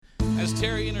As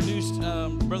Terry introduced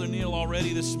Brother Neil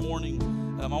already this morning,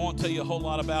 I won't tell you a whole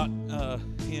lot about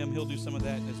him. He'll do some of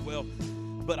that as well.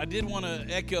 But I did want to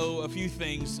echo a few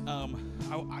things.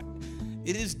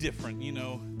 It is different, you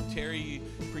know. Terry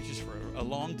preaches for a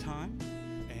long time,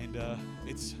 and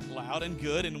it's loud and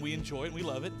good, and we enjoy it, and we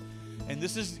love it. And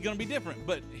this is going to be different.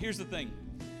 But here's the thing.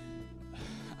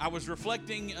 I was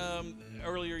reflecting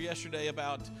earlier yesterday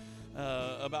about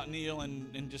Neil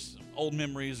and just old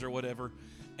memories or whatever.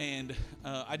 And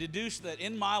I deduced that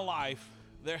in my life,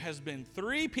 there has been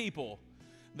 3 people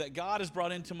that God has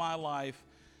brought into my life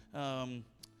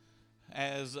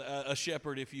as a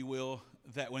shepherd, if you will,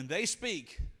 that when they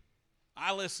speak,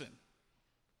 I listen.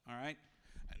 All right?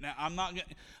 Now,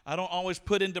 I don't always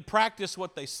put into practice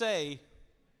what they say.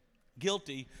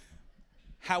 Guilty.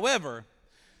 However,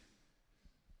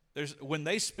 when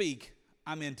they speak,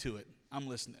 I'm into it. I'm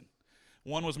listening.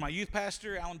 One was my youth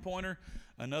pastor, Alan Pointer.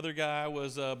 Another guy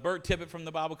was Bert Tippett from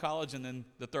the Bible College. And then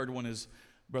the third one is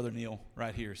Brother Neil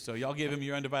right here. So y'all give him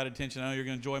your undivided attention. I know you're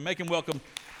going to enjoy. Make him welcome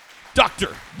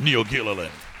Dr. Neil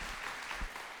Gilliland.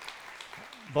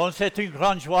 Bon, c'est une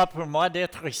grande joie pour moi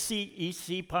d'être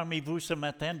ici parmi vous ce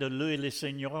matin, de louer le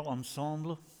Seigneur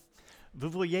ensemble. Vous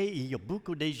voyez, il y a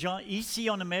beaucoup de gens ici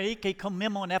en Amérique et quand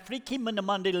même en Afrique qui me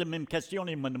demandaient la même question.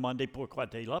 Ils me demandaient pourquoi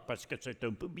tu es là, parce que c'est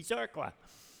un peu bizarre, quoi.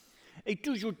 Et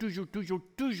toujours,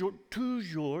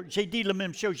 j'ai dit la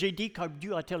même chose. J'ai dit que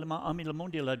Dieu a tellement aimé le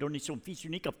monde, il a donné son Fils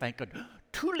unique afin que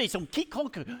tous les hommes,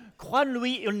 quiconque croit en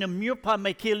lui, il ne meurt pas,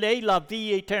 mais qu'il ait la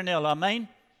vie éternelle. Amen.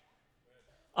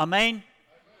 Amen.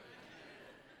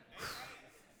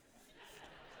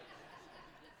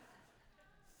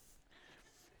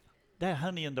 That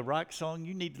Honey in the Rock song,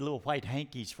 you need little white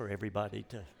hankies for everybody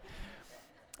to...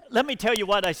 Let me tell you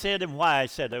what I said and why I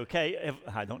said it, okay?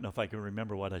 I don't know if I can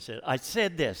remember what I said. I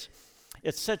said this.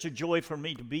 It's such a joy for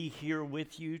me to be here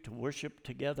with you, to worship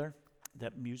together.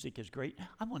 That music is great.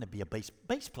 I want to be a bass.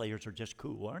 Bass players are just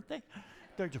cool, aren't they?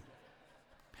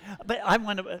 But I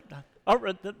want to...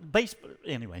 the bass...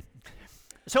 Anyway.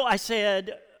 So I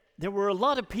said... There were a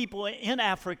lot of people in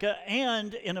Africa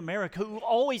and in America who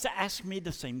always ask me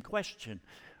the same question.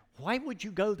 Why would you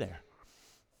go there?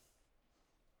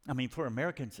 I mean, for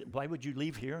Americans, why would you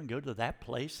leave here and go to that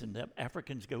place? And the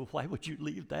Africans go, why would you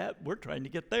leave that? We're trying to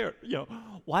get there. You know,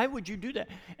 why would you do that?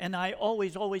 And I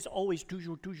always,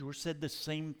 toujours said the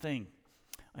same thing.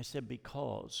 I said,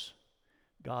 because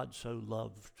God so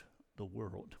loved the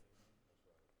world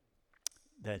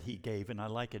that he gave, and I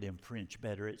like it in French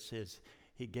better, it says,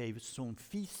 he gave son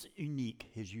Fils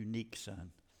unique, his unique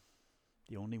son,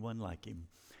 the only one like him,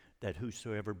 that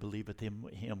whosoever believeth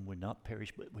him would not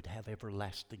perish, but would have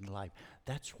everlasting life.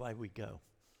 That's why we go.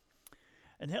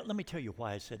 And let me tell you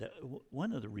why I said that.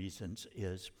 One of the reasons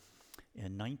is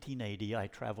in 1980, I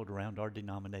traveled around our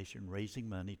denomination raising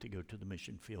money to go to the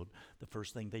mission field. The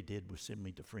first thing they did was send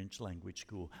me to French language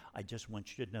school. I just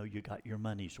want you to know you got your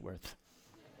money's worth.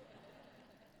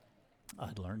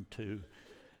 I learned to...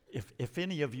 If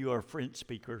any of you are French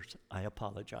speakers, I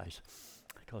apologize,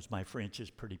 because my French is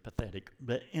pretty pathetic.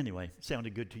 But anyway,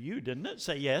 sounded good to you, didn't it?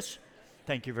 Say yes.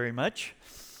 Thank you very much.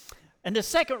 And the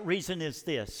second reason is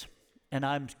this, and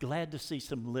I'm glad to see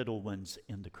some little ones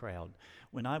in the crowd.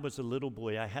 When I was a little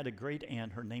boy, I had a great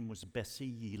aunt. Her name was Bessie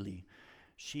Yealy.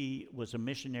 She was a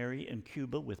missionary in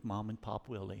Cuba with Mom and Pop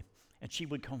Willie. And she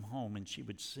would come home and she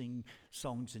would sing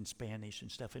songs in Spanish and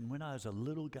stuff. And when I was a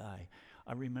little guy,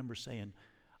 I remember saying,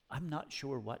 I'm not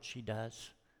sure what she does,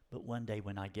 but one day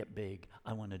when I get big,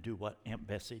 I want to do what Aunt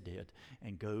Bessie did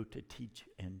and go to teach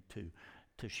and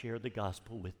to share the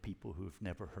gospel with people who've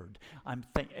never heard.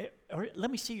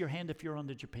 Let me see your hand if you're on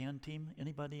the Japan team.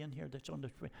 Anybody in here that's on the...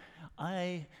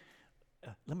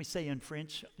 let me say in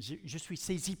French, je suis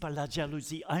saisi par la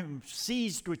jalousie. I'm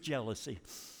seized with jealousy.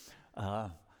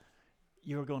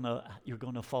 You're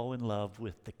gonna fall in love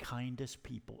with the kindest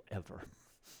people ever.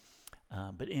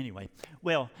 But anyway,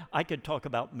 well, I could talk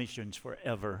about missions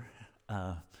forever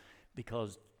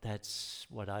because that's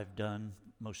what I've done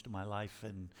most of my life,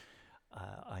 and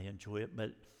I enjoy it.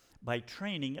 But by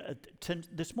training,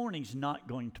 this morning's not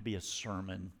going to be a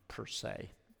sermon per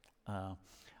se.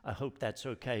 I hope that's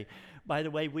okay. By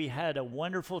the way, we had a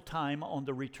wonderful time on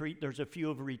the retreat. There's a few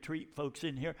of the retreat folks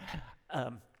in here.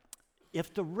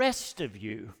 If the rest of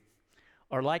you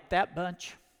are like that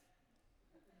bunch,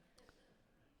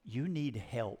 you need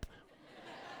help.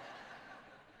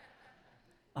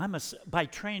 By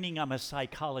training, I'm a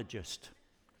psychologist.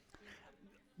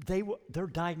 They're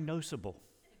diagnosable.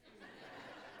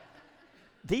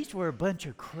 These were a bunch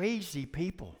of crazy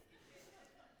people.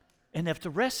 And if the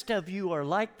rest of you are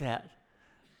like that,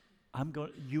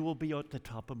 you will be at the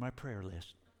top of my prayer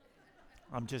list.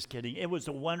 I'm just kidding. It was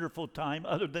a wonderful time.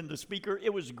 Other than the speaker,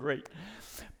 it was great.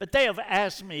 But they have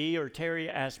asked me, or Terry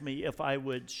asked me, if I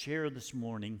would share this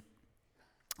morning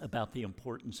about the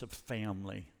importance of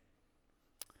family.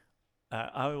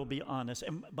 I will be honest.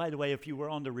 And by the way, if you were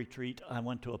on the retreat, I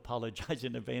want to apologize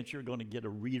in advance. You're going to get a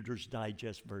Reader's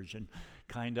Digest version,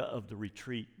 kind of the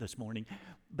retreat this morning.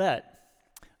 But,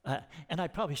 and I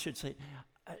probably should say,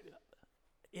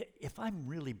 if I'm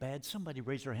really bad, somebody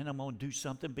raise their hand. I'm going to do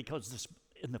something, because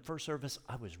in the first service,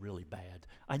 I was really bad.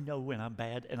 I know when I'm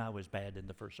bad, and I was bad in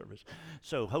the first service.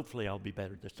 So hopefully I'll be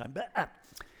better this time. But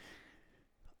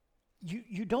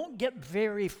you don't get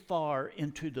very far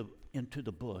into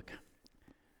the book.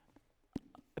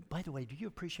 By the way, do you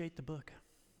appreciate the book?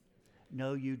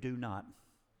 No, you do not.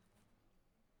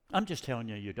 I'm just telling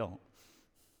you, you don't.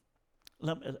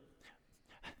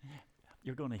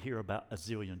 You're going to hear about a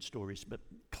zillion stories, but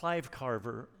Clive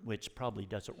Carver, which probably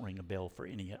doesn't ring a bell for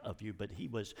any of you, but he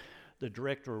was the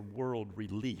director of World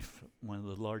Relief, one of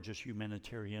the largest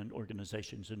humanitarian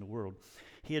organizations in the world.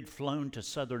 He had flown to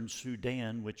southern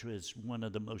Sudan, which was one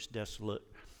of the most desolate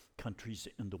countries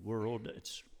in the world.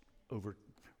 It's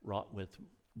overwrought with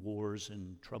wars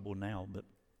and trouble now, but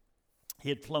he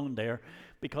had flown there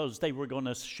because they were going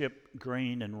to ship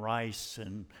grain and rice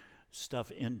and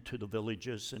stuff into the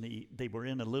villages, and they were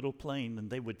in a little plane, and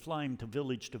they would fly him to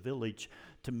village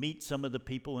to meet some of the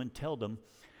people and tell them.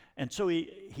 And so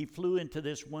he flew into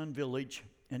this one village,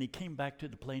 and he came back to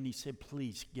the plane. He said,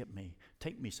 "Please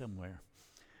take me somewhere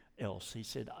else." He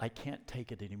said, "I can't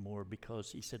take it anymore,"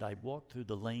 because he said, "I walked through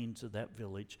the lanes of that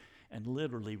village and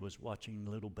literally was watching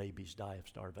little babies die of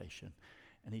starvation."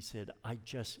 And he said,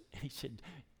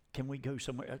 "Can we go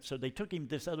somewhere else?" So they took him to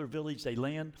this other village. They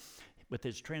land with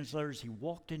his translators. He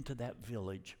walked into that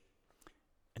village,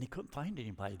 and he couldn't find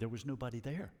anybody. There was nobody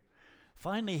there.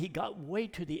 Finally, he got way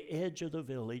to the edge of the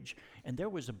village, and there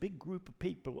was a big group of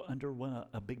people under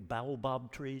a big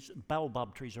baobab trees.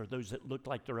 Baobab trees are those that look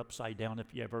like they're upside down,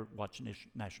 if you ever watch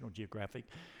National Geographic.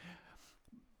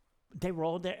 They were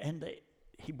all there, and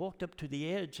he walked up to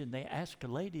the edge, and they asked a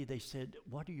lady, they said,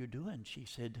 "What are you doing?" She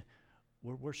said,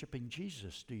 "We're worshiping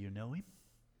Jesus. Do you know him?"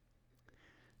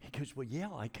 He goes, "Well,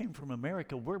 yeah, I came from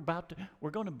America. We're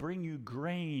going to bring you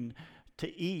grain to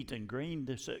eat, and grain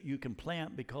that you can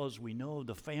plant, because we know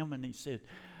the famine."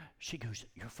 She goes,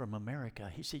 "You're from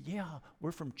America?" He said, "Yeah,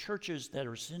 we're from churches that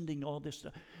are sending all this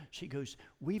stuff." She goes,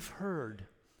 we've heard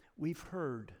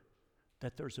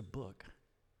that there's a book.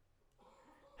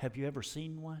 Have you ever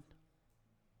seen one?"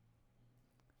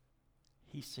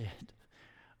 He said,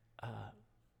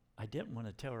 "I didn't want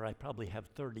to tell her I probably have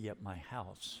 30 at my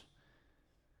house."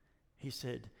 He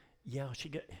said, "Yeah." She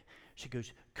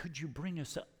goes, "Could you bring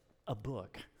us a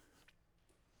book?"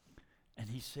 And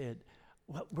he said,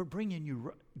 "Well, we're bringing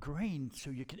you grain so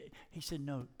you can." He said,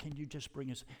 "No, can you just bring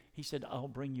us?" He said, "I'll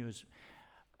bring you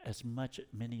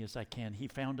many as I can." He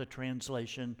found a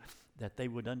translation that they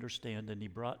would understand, and he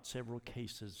brought several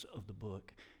cases of the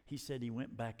book. He said he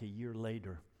went back a year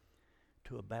later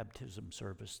to a baptism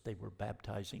service. They were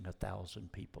baptizing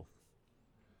 1,000 people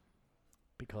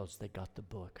because they got the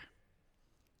book.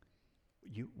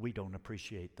 We don't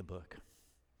appreciate the book.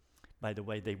 By the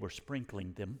way, they were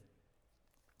sprinkling them.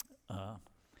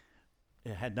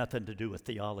 It had nothing to do with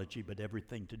theology, but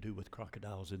everything to do with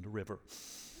crocodiles in the river.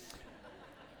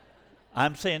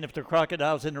 I'm saying, if there are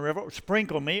crocodiles in the river,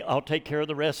 sprinkle me. I'll take care of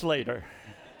the rest later.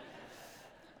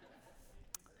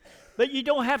 But you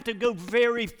don't have to go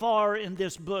very far in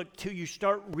this book till you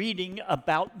start reading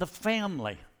about the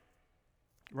family,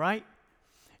 right?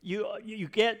 You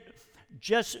get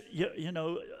just,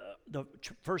 the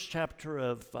first chapter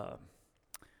of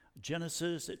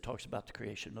Genesis, it talks about the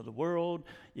creation of the world.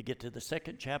 You get to the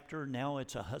second chapter, now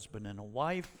it's a husband and a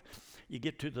wife. You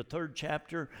get to the third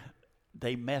chapter,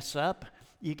 they mess up.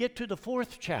 You get to the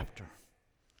fourth chapter.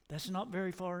 That's not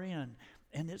very far in.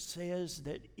 And it says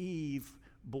that Eve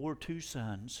bore 2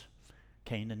 sons,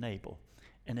 Cain and Abel.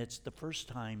 And it's the first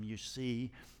time you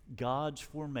see God's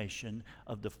formation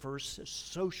of the first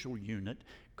social unit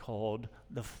called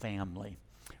the family.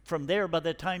 From there, by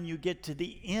the time you get to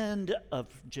the end of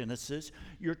Genesis,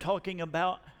 you're talking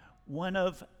about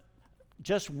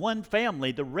just one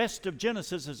family. The rest of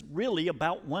Genesis is really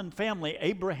about one family,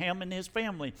 Abraham and his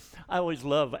family. I always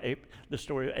love the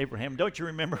story of Abraham. Don't you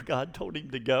remember God told him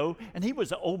to go? And he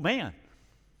was an old man.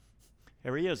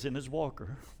 Here he is in his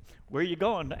walker. "Where are you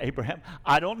going, Abraham?"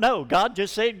 "I don't know. God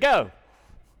just said go.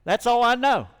 That's all I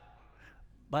know."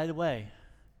 By the way,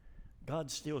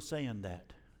 God's still saying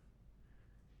that.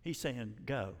 He's saying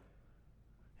go.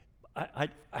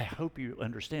 I hope you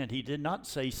understand. He did not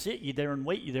say, sit ye there and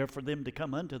wait ye there for them to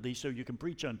come unto thee so you can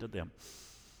preach unto them.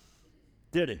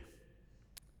 Did he?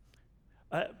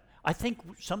 I think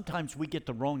sometimes we get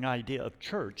the wrong idea of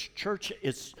church. Church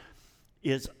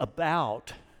is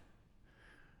about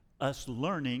us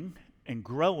learning and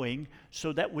growing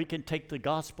so that we can take the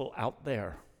gospel out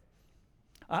there.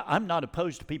 I'm not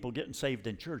opposed to people getting saved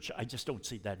in church. I just don't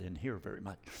see that in here very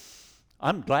much.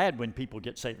 I'm glad when people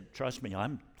get saved. Trust me,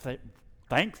 I'm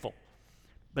thankful.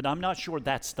 But I'm not sure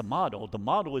that's the model. The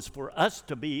model is for us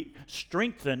to be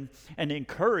strengthened and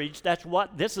encouraged. That's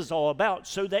what this is all about,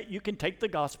 so that you can take the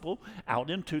gospel out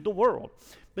into the world.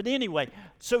 But anyway,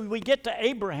 so we get to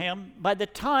Abraham. By the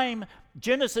time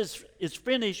Genesis is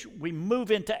finished, we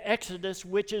move into Exodus,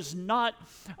 which is not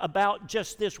about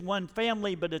just this one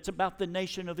family, but it's about the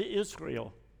nation of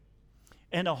Israel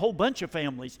and a whole bunch of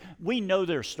families. We know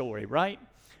their story, right?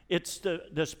 It's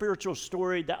the spiritual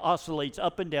story that oscillates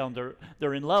up and down.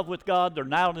 They're in love with God. They're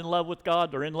not in love with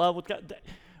God. They're in love with God.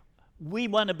 We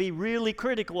want to be really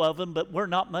critical of them, but we're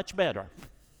not much better.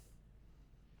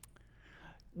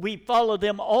 We follow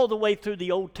them all the way through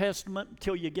the Old Testament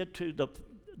until you get to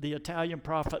the Italian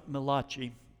prophet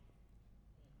Malachi.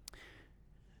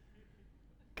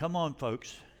 Come on,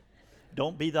 folks.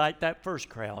 Don't be like that first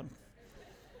crowd.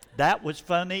 That was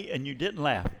funny, and you didn't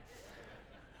laugh.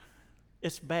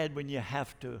 It's bad when you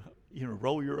have to,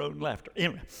 roll your own laughter.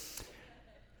 Anyway,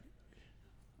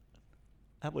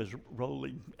 that was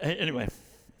rolling. Anyway.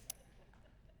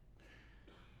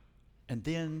 And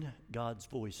then God's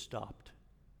voice stopped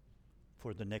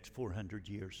for the next 400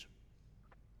 years.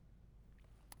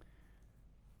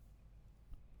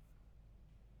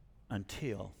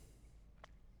 Until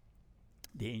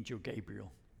the angel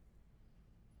Gabriel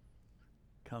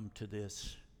come to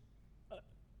this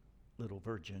little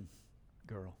virgin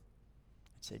girl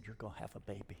and said, you're going to have a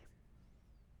baby.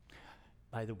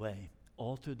 By the way,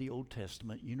 all through the Old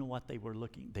Testament, you know what they were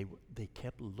looking? They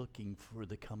kept looking for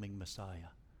the coming Messiah.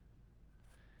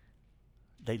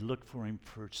 They looked for him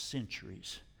for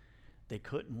centuries. They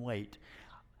couldn't wait.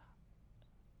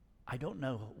 I don't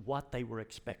know what they were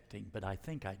expecting, but I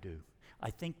think I do. I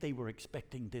think they were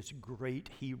expecting this great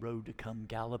hero to come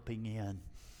galloping in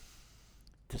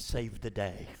to save the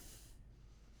day.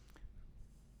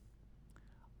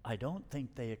 I don't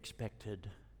think they expected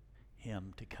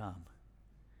him to come.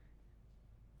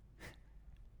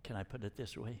 Can I put it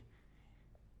this way?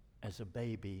 As a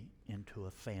baby into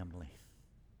a family.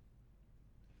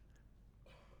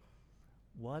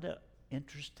 What an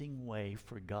interesting way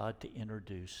for God to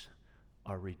introduce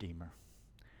our Redeemer.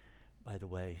 By the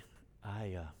way,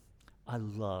 I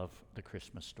love the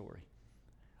Christmas story.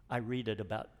 I read it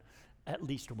about at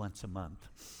least once a month,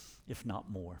 if not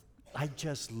more. I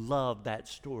just love that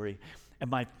story. And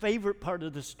my favorite part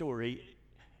of the story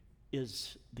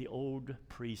is the old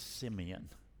priest Simeon.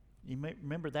 You may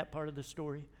remember that part of the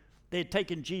story? They had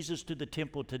taken Jesus to the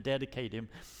temple to dedicate him.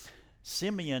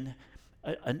 Simeon,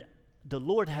 the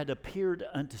Lord had appeared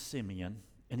unto Simeon,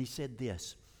 and he said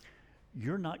this,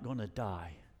 you're not going to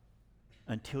die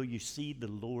until you see the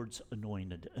Lord's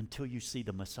anointed, until you see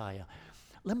the Messiah.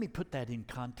 Let me put that in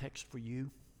context for you.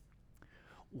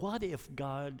 What if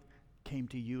God came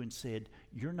to you and said,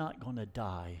 you're not going to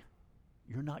die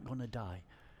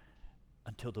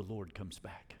until the Lord comes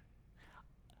back?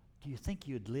 Do you think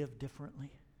you'd live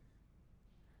differently?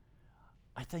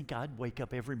 I think I'd wake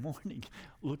up every morning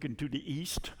looking to the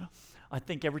east. I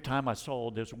think every time I saw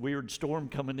this weird storm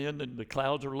coming in and the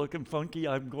clouds are looking funky,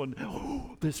 I'm going,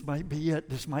 oh, this might be it,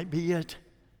 this might be it.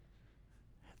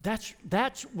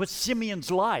 That's what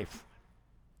Simeon's life.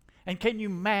 And can you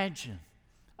imagine?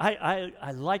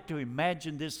 I like to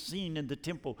imagine this scene in the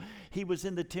temple. He was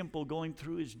in the temple going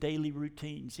through his daily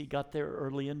routines. He got there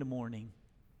early in the morning.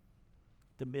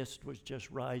 The mist was just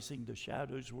rising. The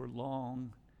shadows were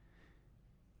long.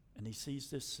 And he sees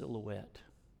this silhouette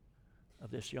of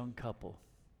this young couple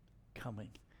coming,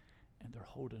 and they're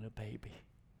holding a baby.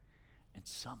 And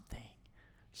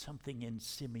something in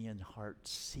Simeon's heart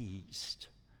seized.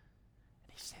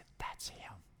 And he said, that's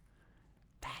him.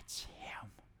 That's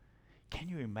him. Can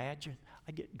you imagine?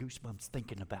 I get goosebumps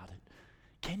thinking about it.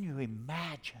 Can you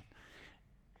imagine?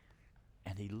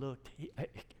 And he looked, he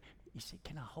said,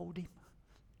 can I hold him?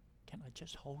 Can I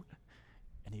just hold him?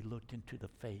 And he looked into the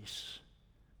face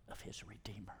of his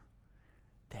Redeemer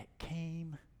that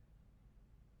came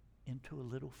into a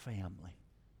little family,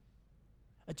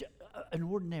 an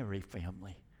ordinary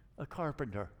family, a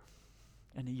carpenter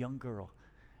and a young girl.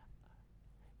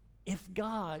 If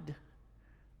God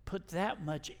put that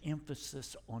much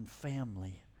emphasis on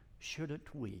family,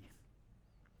 shouldn't we?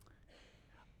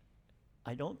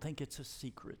 I don't think it's a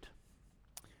secret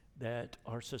that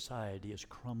our society is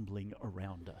crumbling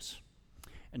around us.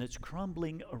 And it's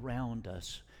crumbling around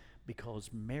us because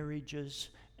marriages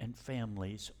and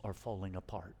families are falling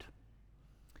apart.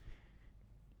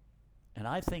 And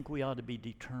I think we ought to be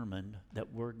determined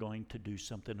that we're going to do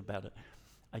something about it.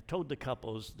 I told the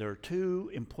couples there are two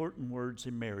important words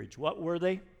in marriage. What were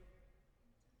they?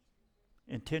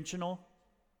 Intentional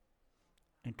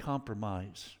and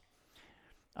compromise.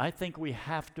 I think we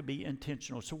have to be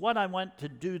intentional. So what I want to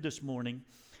do this morning,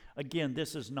 again,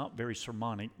 this is not very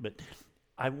sermonic, but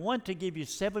I want to give you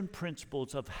 7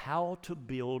 principles of how to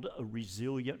build a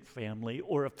resilient family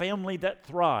or a family that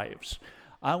thrives.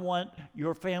 I want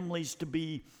your families to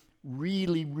be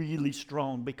really, really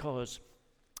strong, because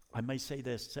I may say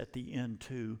this at the end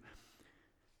too.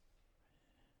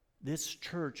 This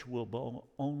church will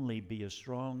only be as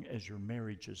strong as your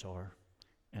marriages are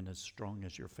and as strong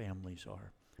as your families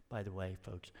are. By the way,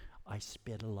 folks, I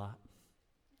spit a lot.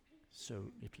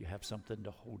 So if you have something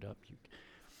to hold up,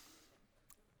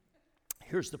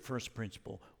 here's the first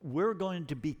principle. We're going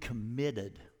to be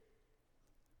committed.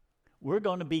 We're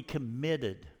going to be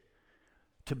committed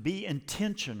to be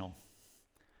intentional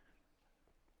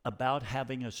about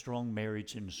having a strong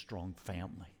marriage and a strong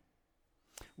family.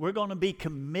 We're going to be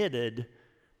committed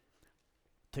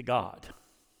to God.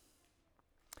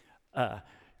 Let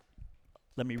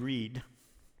me read.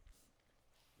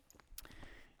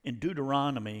 In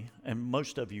Deuteronomy, and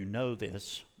most of you know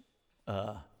this,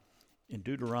 in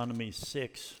Deuteronomy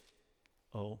 6,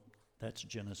 that's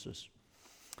Genesis.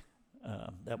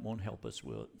 That won't help us,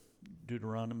 will it?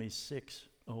 Deuteronomy 6.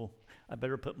 I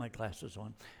better put my glasses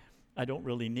on. I don't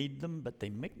really need them, but they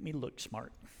make me look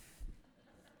smart.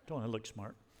 Don't want to look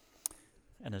smart.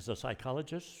 And as a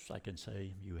psychologist, I can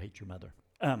say, you hate your mother.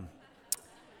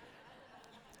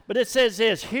 But it says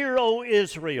this, Hear, O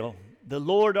Israel, the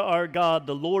Lord our God,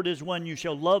 the Lord is one. You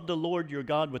shall love the Lord your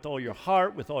God with all your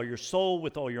heart, with all your soul,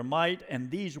 with all your might. And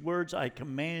these words I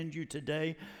command you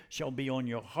today shall be on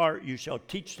your heart. You shall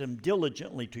teach them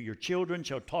diligently to your children,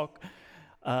 shall talk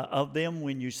of them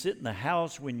when you sit in the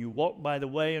house, when you walk by the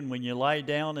way, and when you lie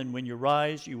down, and when you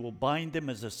rise. You will bind them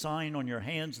as a sign on your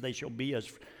hands. They shall be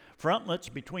as frontlets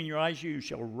between your eyes. You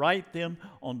shall write them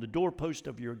on the doorpost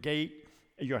of your gate,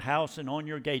 your house, and on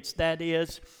your gates. That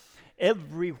is,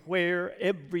 everywhere,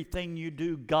 everything you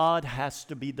do, God has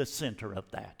to be the center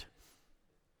of that.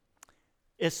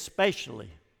 Especially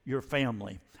your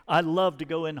family. I love to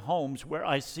go in homes where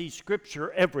I see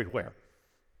Scripture everywhere.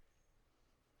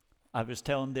 I was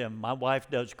telling them, my wife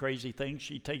does crazy things.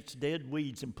 She takes dead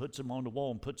weeds and puts them on the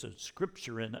wall and puts a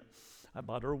Scripture in it. I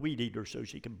bought her a weed eater so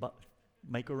she can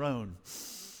make her own.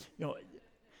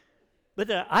 But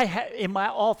in my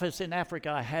office in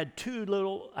Africa, I had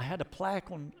a plaque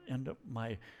on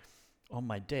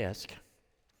my desk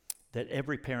that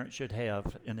every parent should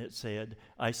have, and it said,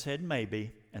 I said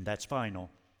maybe, and that's final.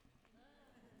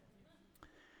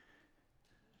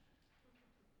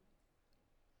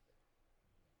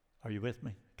 Are you with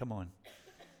me? Come on.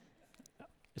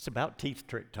 It's about teeth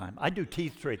trick time. I do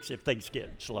teeth tricks if things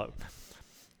get slow.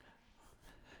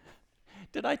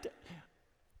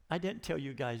 I didn't tell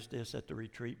you guys this at the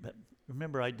retreat, but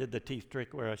remember I did the teeth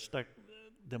trick where I stuck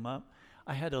them up?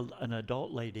 I had an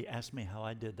adult lady ask me how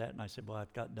I did that, and I said, well,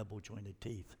 I've got double jointed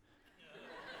teeth.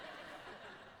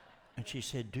 And she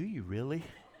said, do you really?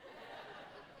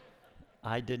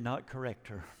 I did not correct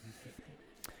her.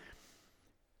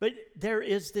 But there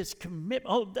is this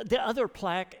commitment. The other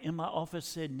plaque in my office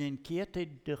said,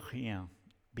 N'inquiétez de rien,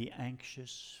 be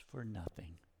anxious for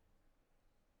nothing.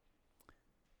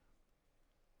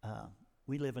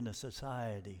 We live in a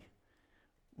society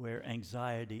where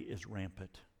anxiety is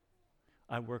rampant.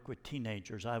 I work with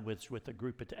teenagers. I was with a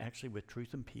group, actually with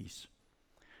Truth and Peace.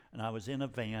 And I was in a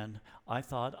van. I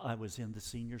thought I was in the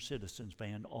senior citizens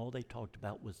van. All they talked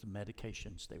about was the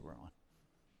medications they were on.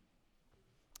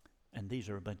 And these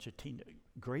are a bunch of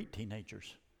great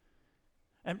teenagers.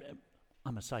 And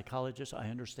I'm a psychologist. I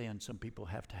understand some people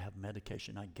have to have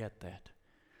medication. I get that.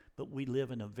 But we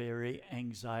live in a very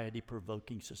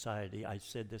anxiety-provoking society. I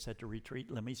said this at the retreat.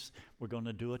 We're going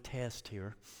to do a test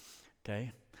here.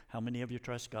 Okay? How many of you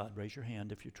trust God? Raise your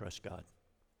hand if you trust God.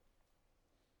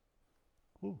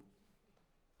 Ooh.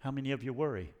 How many of you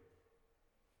worry?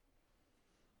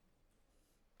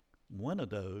 One of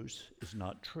those is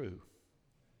not true.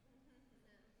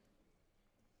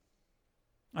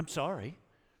 I'm sorry.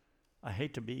 I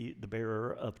hate to be the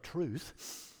bearer of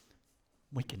truth.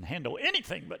 We can handle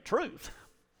anything but truth.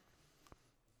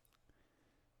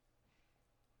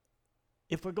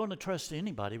 If we're going to trust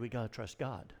anybody, we got to trust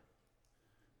God.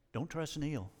 Don't trust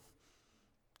Neil.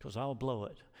 because I'll blow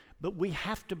it. But we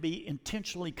have to be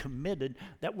intentionally committed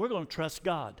that we're going to trust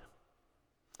God,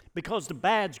 because the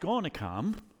bad's going to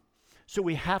come. So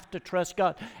we have to trust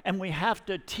God, and we have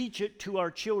to teach it to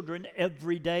our children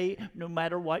every day, no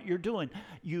matter what you're doing.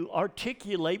 You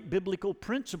articulate biblical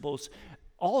principles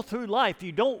all through life.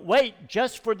 You don't wait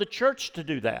just for the church to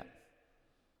do that.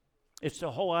 It's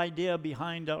the whole idea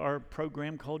behind our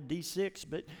program called D6,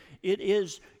 but it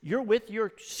is you're with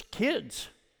your kids,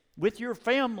 with your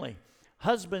family.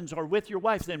 Husbands are with your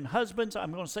wife. Then husbands,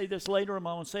 I'm going to say this later, I'm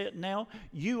going to say it now,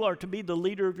 you are to be the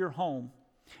leader of your home.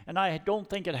 And I don't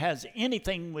think it has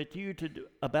anything with you to do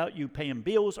about you paying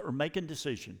bills or making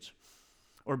decisions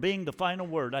or being the final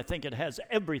word. I think it has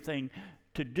everything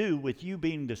to do with you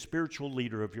being the spiritual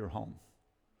leader of your home.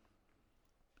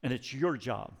 And it's your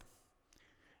job.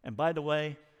 And by the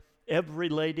way, every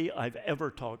lady I've ever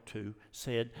talked to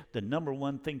said the number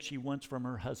one thing she wants from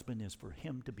her husband is for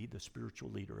him to be the spiritual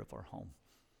leader of our home.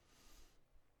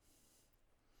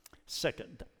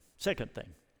 Second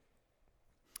thing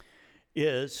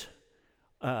is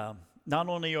not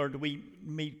only do we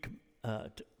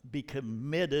be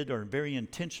committed or very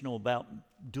intentional about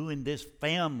doing this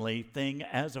family thing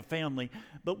as a family,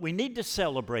 but we need to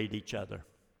celebrate each other.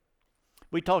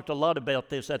 We talked a lot about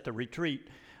this at the retreat.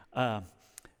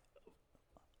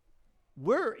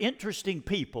 We're interesting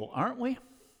people, aren't we?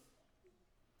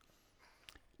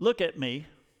 Look at me.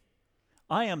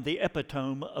 I am the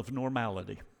epitome of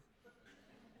normality.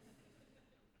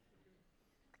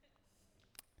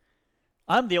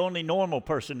 I'm the only normal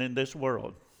person in this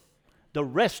world. The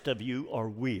rest of you are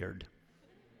weird.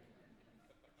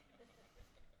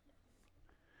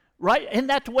 Right? Isn't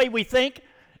that the way we think?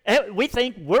 We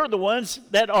think we're the ones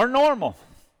that are normal.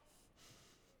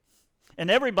 And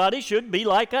everybody should be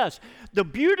like us. The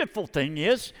beautiful thing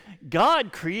is,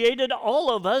 God created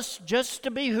all of us just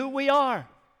to be who we are.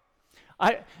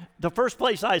 The first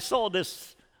place I saw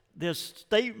this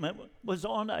statement was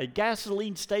on a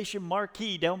gasoline station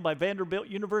marquee down by Vanderbilt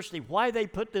University. Why they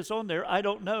put this on there, I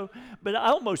don't know, but I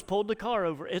almost pulled the car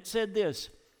over. It said this: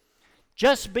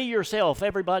 just be yourself,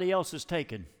 everybody else is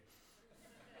taken.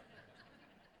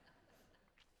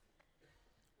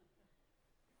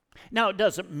 Now, it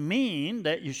doesn't mean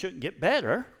that you shouldn't get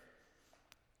better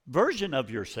version of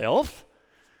yourself,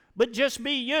 but just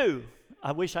be you.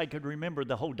 I wish I could remember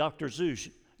the whole Dr. Zeus,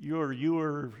 you're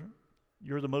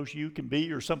the most you can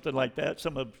be, or something like that.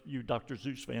 Some of you Dr.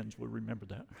 Zeus fans will remember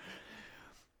that.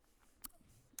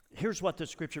 Here's what the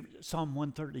scripture, Psalm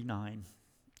 139.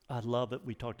 I love it.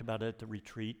 We talked about it at the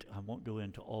retreat. I won't go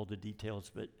into all the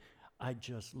details, but I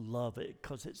just love it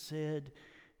because it said,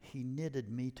 He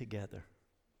knitted me together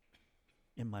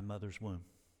in my mother's womb.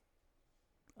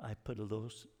 I put a little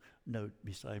note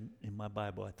beside in my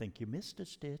Bible. I think you missed a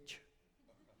stitch.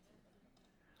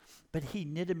 But He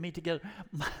knitted me together.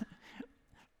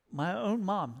 My own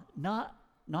mom, not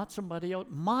somebody else,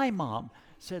 my mom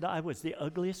said I was the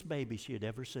ugliest baby she had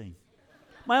ever seen.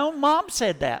 My own mom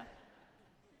said that.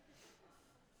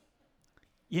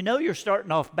 You know you're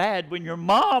starting off bad when your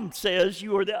mom says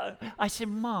you are the... I said,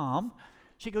 Mom.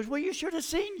 She goes, well, you should have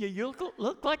seen you. You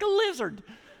look like a lizard.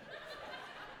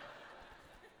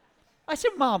 I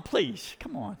said, Mom, please,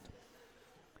 come on.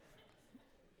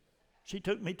 She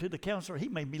took me to the counselor. He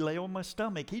made me lay on my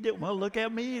stomach. He didn't want to look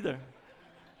at me either.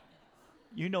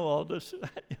 You know all this.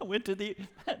 I went to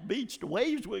that beach. The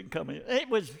waves wouldn't come in. It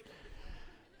was...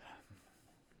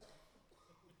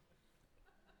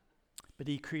 But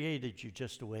He created you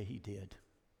just the way He did.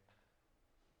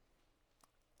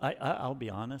 I'll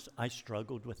be honest, I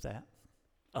struggled with that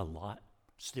a lot,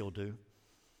 still do.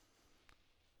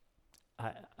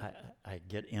 I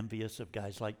get envious of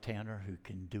guys like Tanner who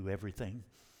can do everything,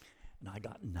 and I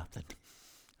got nothing.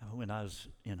 When I was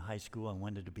in high school, I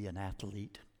wanted to be an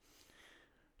athlete.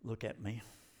 Look at me.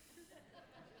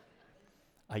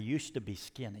 I used to be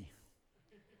skinny.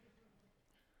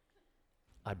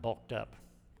 I bulked up.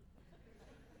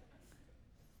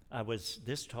 I was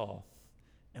this tall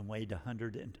and weighed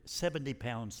 170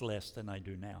 pounds less than I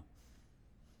do now.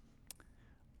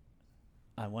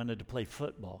 I wanted to play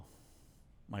football.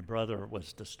 My brother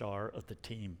was the star of the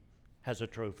team, has a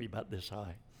trophy about this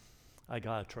high. I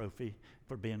got a trophy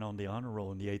for being on the honor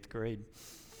roll in the 8th grade.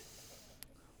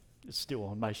 It's still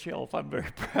on my shelf. I'm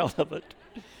very proud of it.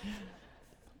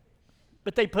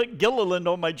 But they put Gilliland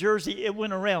on my jersey. It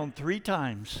went around 3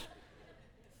 times.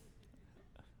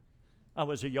 I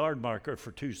was a yard marker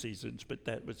for 2 seasons, but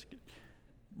that was...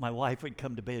 My wife would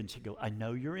come to bed and she'd go, I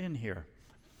know you're in here.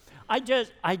 I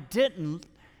didn't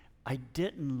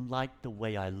like the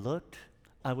way I looked.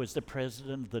 I was the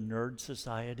president of the Nerd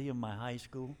Society of my high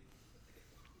school.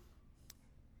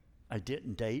 I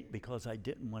didn't date because I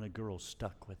didn't want a girl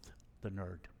stuck with the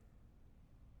nerd.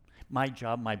 My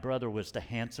job, my brother was the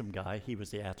handsome guy. He was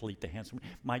the athlete, the handsome.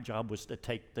 My job was to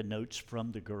take the notes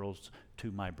from the girls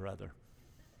to my brother,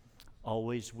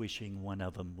 always wishing one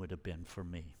of them would have been for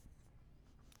me.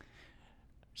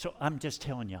 So I'm just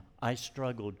telling you, I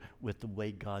struggled with the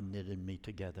way God knitted me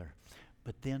together.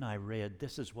 But then I read,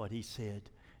 this is what he said,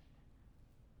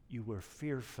 you were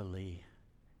fearfully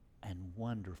and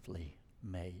wonderfully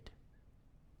made.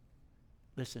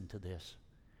 Listen to this.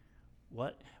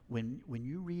 When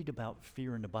you read about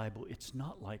fear in the Bible, it's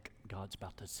not like God's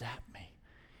about to zap me.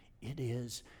 It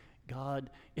is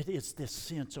this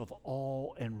sense of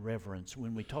awe and reverence.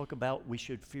 When we talk about we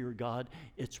should fear God,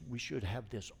 we should have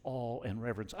this awe and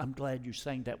reverence. I'm glad you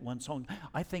sang that one song.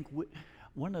 I think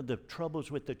one of the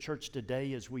troubles with the church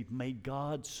today is we've made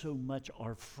God so much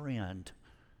our friend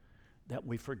that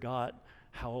we forgot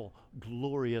how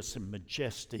glorious and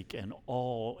majestic and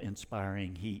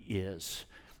awe-inspiring he is.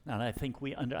 And I think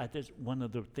one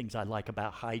of the things I like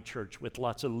about High Church with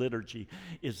lots of liturgy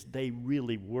is they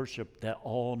really worship the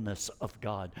allness of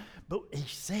God. But he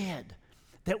said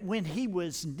that when he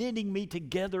was knitting me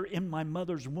together in my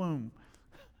mother's womb,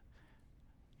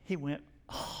 he went,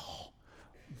 oh,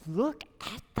 look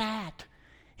at that.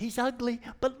 He's ugly,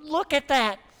 but look at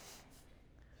that.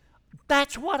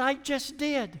 That's what I just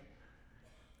did.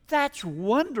 That's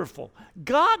wonderful.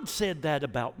 God said that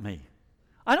about me.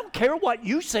 I don't care what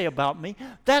you say about me.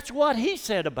 That's what he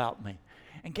said about me.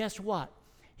 And guess what?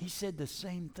 He said the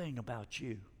same thing about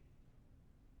you.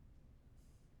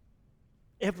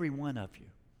 Every one of you.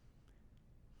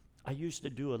 I used to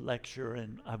do a lecture,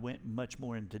 and I went much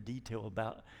more into detail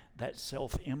about that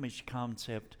self-image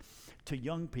concept to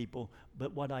young people.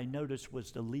 But what I noticed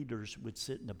was the leaders would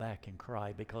sit in the back and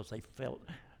cry because they felt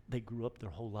they grew up their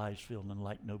whole lives feeling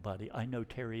like nobody. I know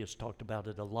Terry has talked about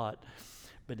it a lot,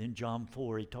 but in John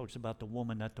 4, he talks about the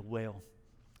woman at the well.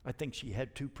 I think she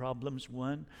had two problems.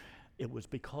 One, it was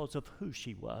because of who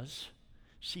she was.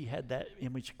 She had that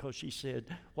image because she said,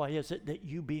 why is it that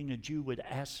you being a Jew would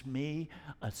ask me,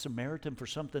 a Samaritan, for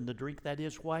something to drink? That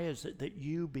is, why is it that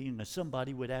you being a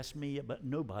somebody would ask me, but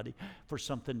nobody, for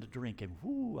something to drink? And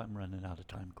whoo, I'm running out of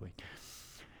time quick.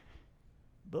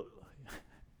 But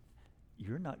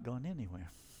you're not going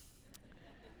anywhere.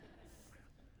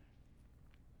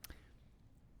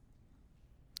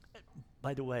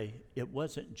 By the way, it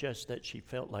wasn't just that she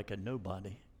felt like a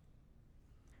nobody.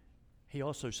 He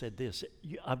also said this.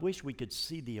 I wish we could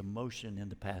see the emotion in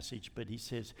the passage, but he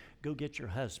says, go get your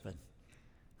husband.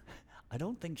 I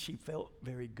don't think she felt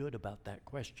very good about that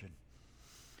question.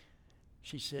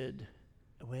 She said,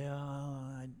 well,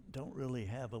 I don't really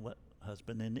have a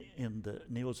husband. And in the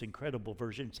Neil's Incredible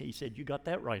version, he said, you got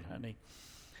that right, honey.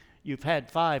 You've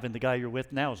had 5, and the guy you're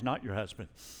with now is not your husband.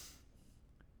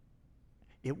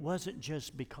 It wasn't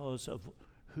just because of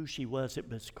who she was, it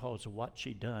was because of what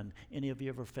she'd done. Any of you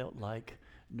ever felt like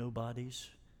nobodies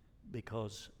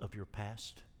because of your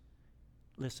past?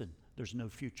 Listen, there's no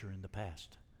future in the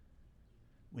past.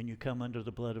 When you come under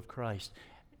the blood of Christ,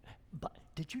 but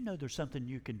did you know there's something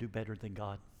you can do better than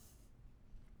God?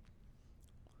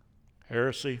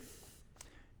 Heresy.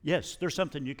 Yes, there's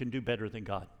something you can do better than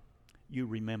God. You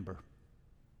remember.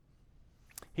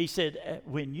 He said,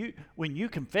 when you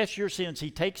confess your sins,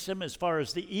 he takes them as far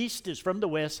as the east is from the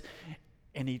west,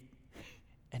 and he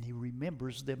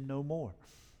remembers them no more.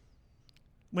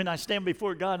 When I stand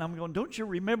before God, I'm going, don't you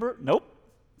remember? Nope.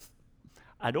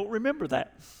 I don't remember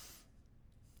that.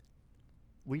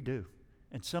 We do.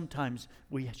 And sometimes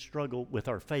we struggle with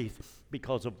our faith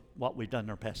because of what we've done in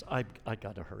our past. I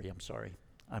got to hurry. I'm sorry.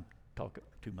 I'm talking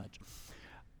too much.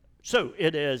 So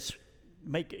it is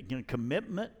making a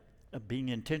commitment of being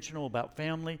intentional about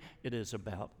family. It is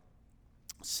about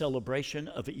celebration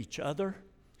of each other.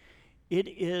 It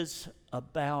is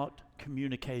about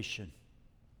communication.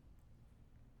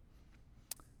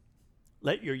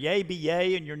 Let your yea be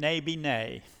yea and your nay be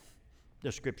nay,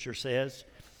 the scripture says.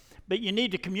 But you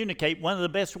need to communicate. One of the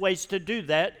best ways to do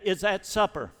that is at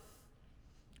supper,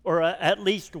 or at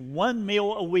least one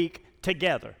meal a week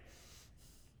together.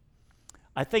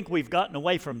 I think we've gotten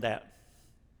away from that.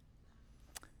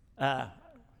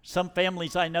 Some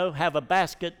families I know have a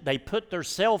basket. They put their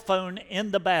cell phone in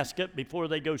the basket before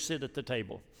they go sit at the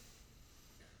table.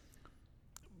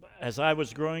 As I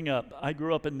was growing up, I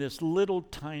grew up in this little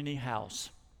tiny house.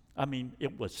 I mean,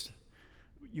 it was,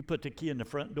 you put the key in the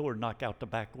front door, knock out the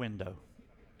back window.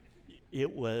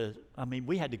 It was, I mean,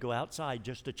 we had to go outside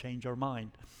just to change our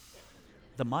mind.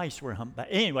 The mice were humpback.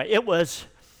 Anyway, it was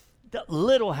the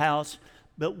little house,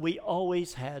 But we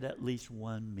always had at least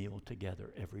one meal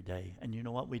together every day. And you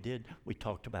know what we did? We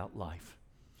talked about life.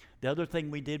 The other thing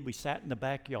we did, we sat in the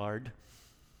backyard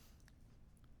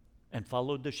and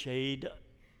followed the shade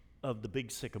of the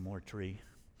big sycamore tree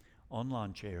on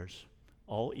lawn chairs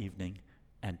all evening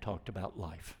and talked about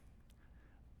life.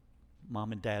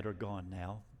 Mom and Dad are gone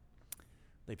now.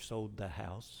 They've sold the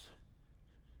house,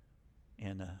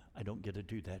 and I don't get to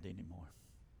do that anymore.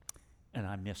 And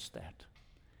I miss that.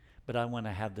 But I want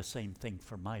to have the same thing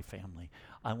for my family.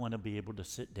 I want to be able to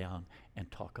sit down and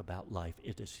talk about life.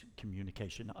 It is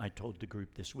communication. I told the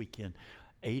group this weekend,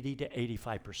 80 to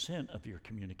 85% of your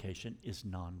communication is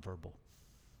nonverbal.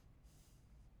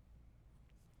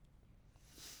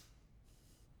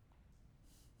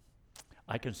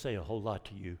 I can say a whole lot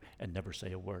to you and never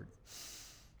say a word.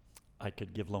 I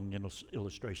could give long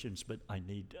illustrations, but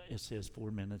it says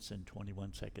 4 minutes and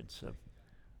 21 seconds. So,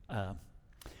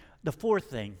 the fourth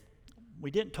thing,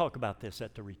 we didn't talk about this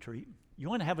at the retreat. You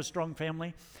want to have a strong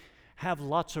family? Have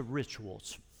lots of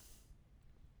rituals.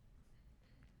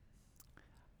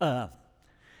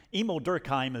 Emil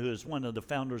Durkheim, who is one of the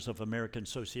founders of American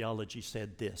sociology,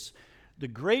 said this: the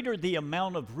greater the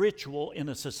amount of ritual in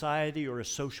a society or a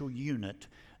social unit,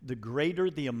 the greater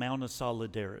the amount of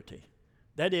solidarity.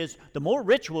 That is, the more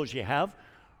rituals you have,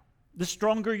 the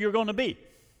stronger you're going to be.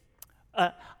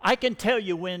 I can tell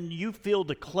you when you feel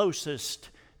the closest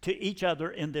to each other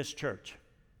in this church.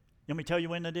 Let me tell you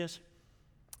when it is.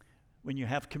 When you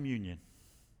have communion.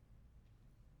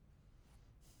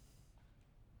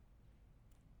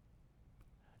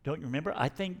 Don't you remember? I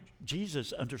think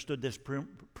Jesus understood this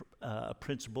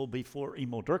principle before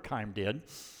Emil Durkheim did.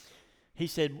 He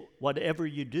said, whatever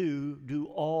you do, do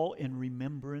all in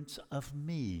remembrance of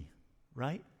me,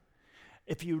 right?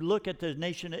 If you look at the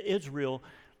nation of Israel,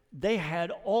 they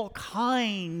had all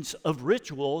kinds of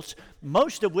rituals,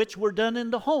 most of which were done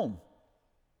in the home.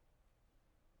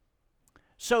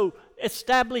 So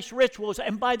establish rituals.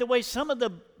 And by the way, some of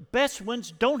the best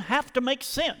ones don't have to make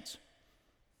sense.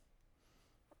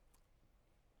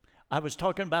 I was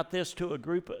talking about this to a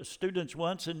group of students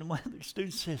once, and one of the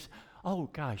students says, oh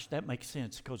gosh, that makes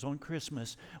sense, because on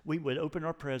Christmas, we would open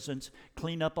our presents,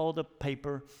 clean up all the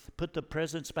paper, put the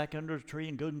presents back under the tree,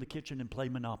 and go in the kitchen and play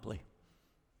Monopoly.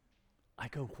 I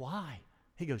go, why?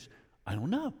 He goes, I don't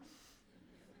know.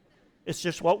 It's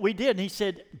just what we did. And he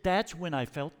said, that's when I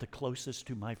felt the closest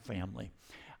to my family.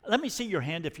 Let me see your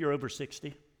hand if you're over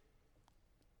 60.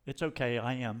 It's okay,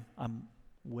 I am. I'm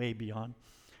way beyond.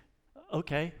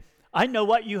 Okay. I know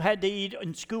what you had to eat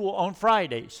in school on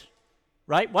Fridays,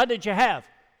 right? What did you have?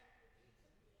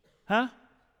 Huh?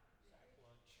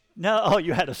 No, oh,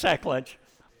 you had a sack lunch.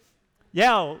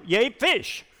 Yeah, you ate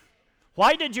fish.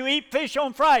 Why did you eat fish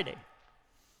on Friday?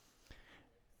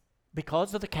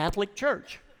 Because of the Catholic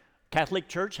Church. Catholic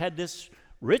Church had this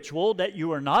ritual that you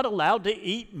were not allowed to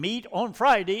eat meat on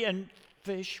Friday, and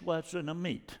fish wasn't a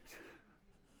meat.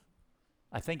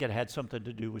 I think it had something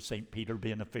to do with St. Peter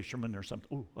being a fisherman or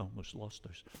something. Ooh, I almost lost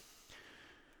those.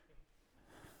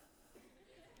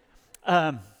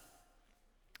 I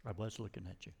was looking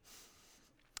at you.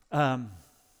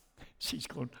 She's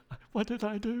going, what did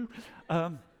I do?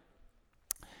 And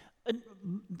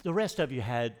the rest of you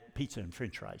had pizza and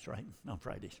french fries, right, on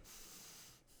Fridays.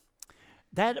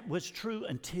 That was true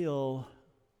until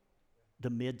the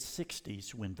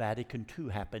mid-'60s when Vatican II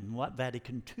happened. And what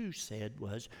Vatican II said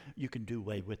was you can do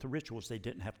away with the rituals. They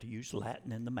didn't have to use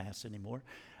Latin in the Mass anymore.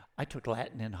 I took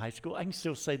Latin in high school. I can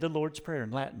still say the Lord's Prayer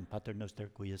in Latin. Pater noster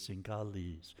qui es in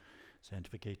calis,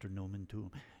 sanctificator nomen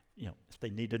tuum. You know, if they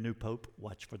need a new pope,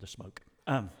 watch for the smoke.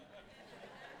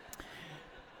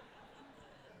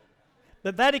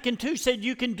 But Vatican II said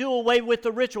you can do away with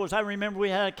the rituals. I remember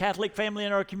we had a Catholic family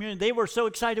in our community. They were so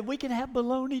excited, we can have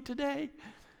bologna today.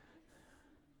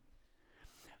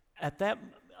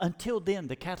 Until then,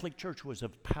 the Catholic Church was a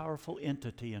powerful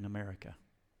entity in America.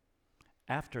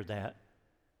 After that,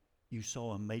 you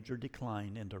saw a major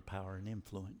decline in their power and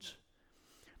influence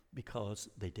because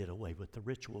they did away with the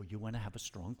ritual. You want to have a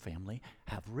strong family,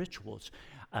 have rituals.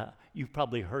 You've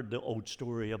probably heard the old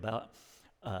story about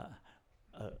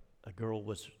a girl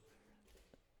was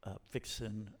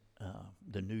fixing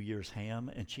the New Year's ham,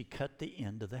 and she cut the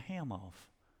end of the ham off.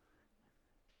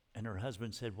 And her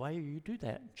husband said, why do you do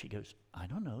that? She goes, I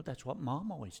don't know. That's what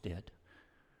Mom always did.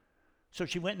 So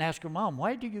she went and asked her mom,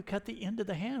 why do you cut the end of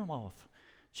the ham off?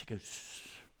 She goes,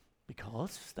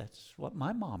 because that's what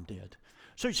my mom did.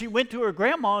 So she went to her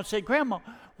grandma and said, Grandma,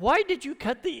 why did you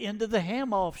cut the end of the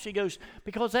ham off? She goes,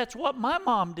 because that's what my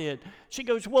mom did. She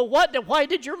goes, well, why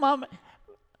did your mom?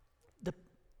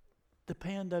 The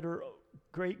pan that her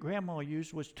great-grandma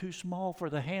used was too small for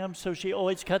the ham, so she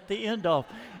always cut the end off.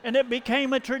 And it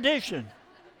became a tradition.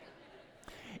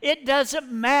 It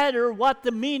doesn't matter what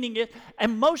the meaning is.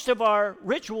 And most of our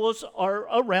rituals are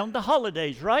around the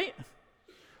holidays, right?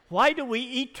 Why do we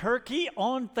eat turkey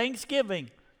on Thanksgiving?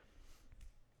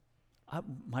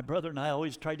 My brother and I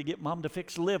always tried to get Mom to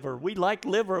fix liver. We like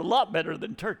liver a lot better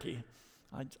than turkey.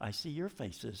 I see your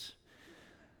faces.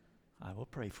 I will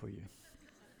pray for you.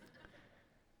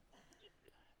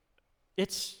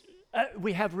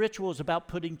 We have rituals about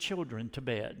putting children to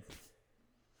bed.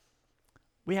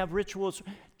 We have rituals.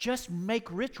 Just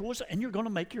make rituals, and you're going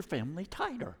to make your family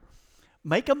tighter.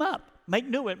 Make them up. Make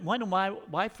new ones. One of my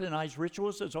wife and I's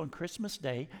rituals is on Christmas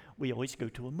Day, we always go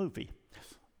to a movie.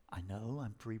 I know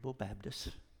I'm Free-Will Baptist,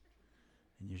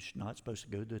 and you're not supposed to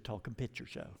go to the talking picture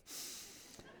show.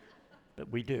 But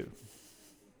we do.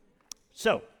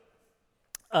 So,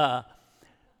 the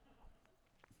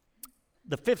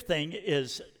fifth thing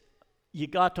is you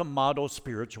got to model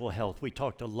spiritual health. We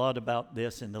talked a lot about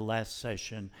this in the last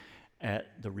session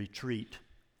at the retreat.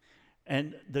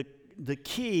 And the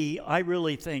key, I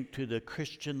really think, to the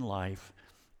Christian life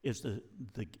is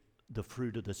the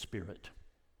fruit of the Spirit.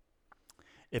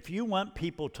 If you want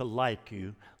people to like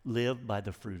you, live by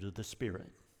the fruit of the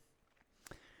Spirit.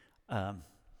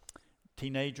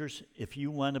 Teenagers, if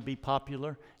you want to be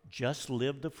popular, just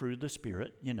live the fruit of the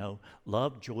Spirit. You know,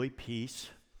 love, joy, peace,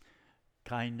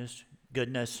 kindness,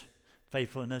 goodness,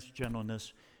 faithfulness,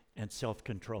 gentleness, and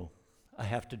self-control. I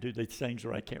have to do these things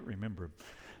or I can't remember them.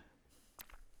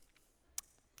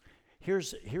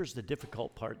 Here's the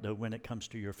difficult part, though, when it comes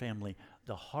to your family.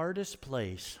 The hardest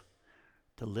place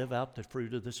to live out the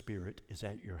fruit of the Spirit is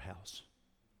at your house.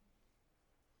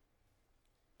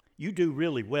 You do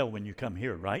really well when you come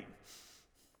here, right?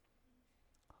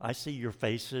 I see your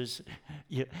faces.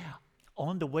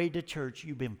 On the way to church,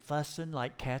 you've been fussing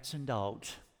like cats and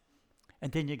dogs.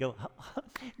 And then you go,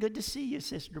 good to see you,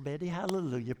 Sister Betty.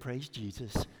 Hallelujah. Praise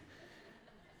Jesus.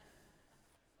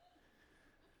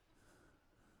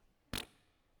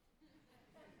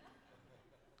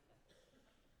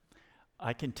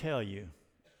 I can tell you,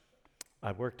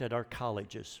 I worked at our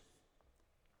colleges.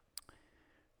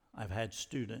 I've had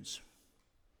students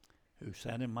who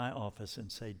sat in my office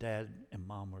and say, Dad and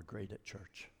Mom were great at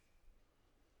church.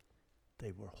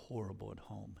 They were horrible at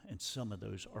home, and some of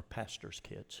those are pastors'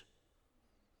 kids.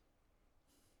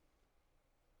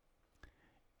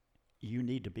 You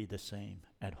need to be the same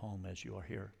at home as you are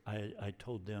here. I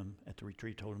told them at the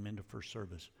retreat, told them in the first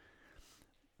service,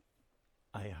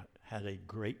 I had a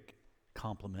great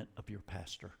compliment of your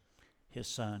pastor. His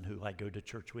son, who I go to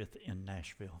church with in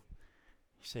Nashville,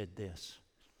 he said this,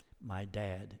 my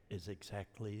dad is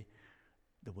exactly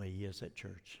the way he is at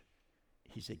church.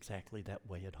 He's exactly that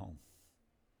way at home.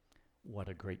 What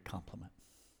a great compliment.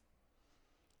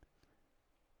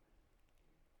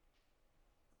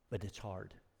 But it's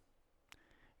hard.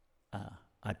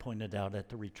 I pointed out at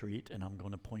the retreat, and I'm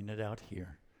going to point it out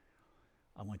here.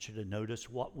 I want you to notice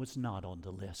what was not on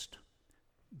the list.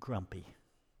 Grumpy.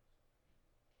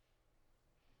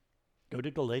 Go to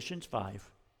Galatians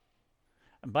 5.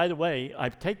 And by the way, I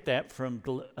take that from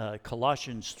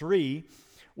Colossians 3,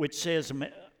 which says,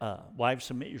 wives,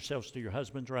 submit yourselves to your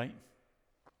husbands, right?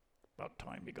 About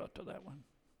time we got to that one.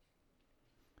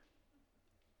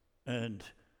 And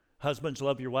husbands,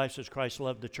 love your wives as Christ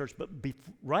loved the church. But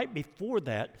right before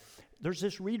that, there's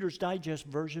this Reader's Digest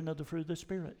version of the fruit of the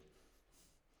Spirit.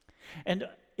 And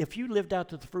if you lived out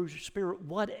to the fruit of the Spirit,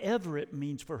 whatever it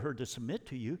means for her to submit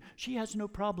to you, she has no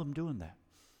problem doing that.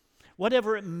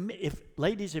 Whatever,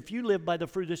 ladies, if you live by the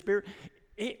fruit of the Spirit,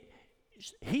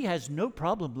 he has no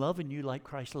problem loving you like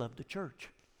Christ loved the church.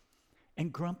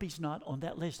 And grumpy's not on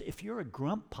that list. If you're a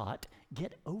grump pot,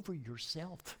 get over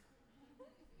yourself.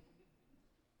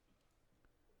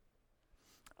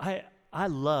 I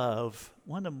love,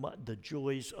 one of the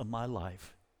joys of my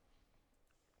life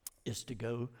is to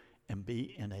go and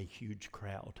be in a huge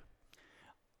crowd.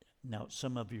 Now,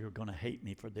 some of you are going to hate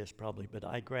me for this probably, but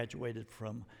I graduated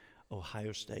from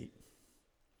Ohio State.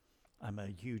 I'm a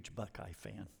huge Buckeye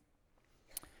fan.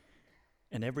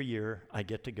 And every year I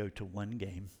get to go to one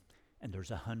game, and there's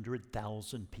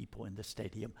 100,000 people in the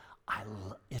stadium.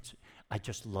 I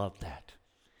just love that.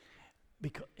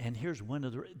 And here's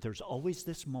there's always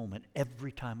this moment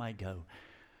every time I go.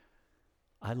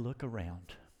 I look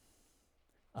around,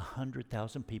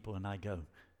 100,000 people, and I go,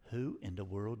 who in the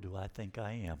world do I think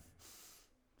I am?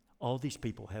 All these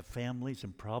people have families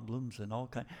and problems and all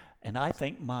kinds, and I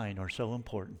think mine are so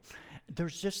important.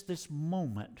 There's just this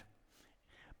moment,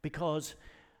 because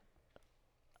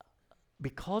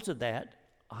of that,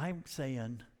 I'm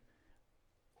saying,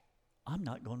 I'm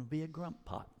not going to be a grump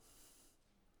pot.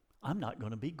 I'm not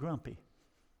going to be grumpy.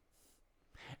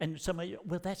 And somebody,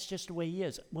 well, that's just the way he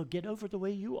is. Well, get over the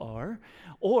way you are.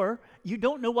 Or you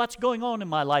don't know what's going on in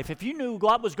my life. If you knew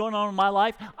what was going on in my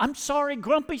life, I'm sorry,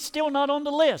 grumpy's still not on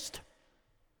the list.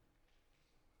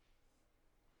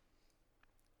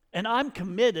 And I'm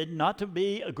committed not to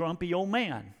be a grumpy old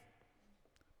man.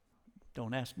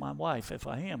 Don't ask my wife if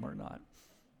I am or not.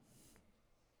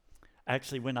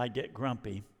 Actually, when I get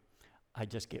grumpy, I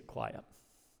just get quiet.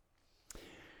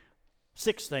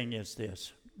 Sixth thing is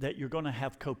this, that you're going to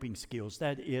have coping skills.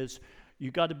 That is,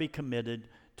 you got to be committed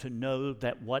to know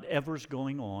that whatever's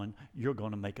going on, you're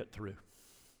going to make it through.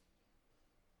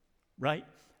 Right?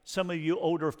 Some of you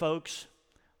older folks,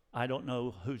 I don't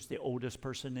know who's the oldest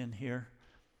person in here,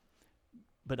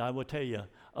 but I will tell you,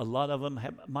 a lot of them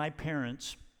have, my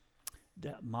parents,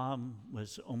 Mom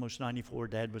was almost 94,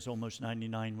 Dad was almost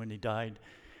 99 when he died.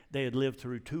 They had lived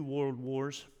through 2 world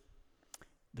wars,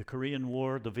 the Korean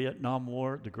War, the Vietnam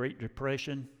War, the Great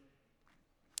Depression.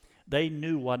 They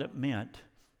knew what it meant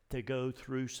to go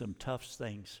through some tough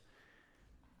things,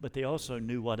 but they also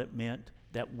knew what it meant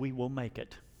that we will make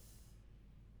it.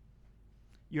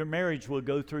 Your marriage will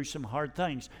go through some hard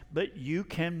things, but you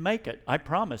can make it, I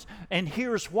promise. And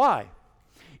here's why.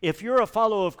 If you're a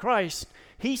follower of Christ,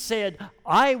 He said,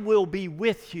 I will be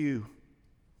with you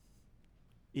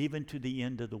even to the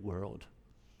end of the world.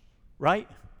 Right?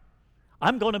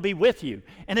 I'm going to be with you.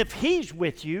 And if He's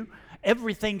with you,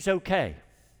 everything's okay.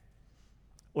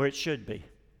 Or it should be.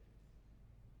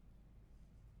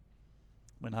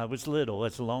 When I was little,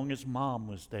 as long as Mom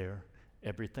was there,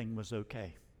 everything was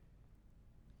okay.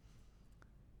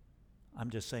 I'm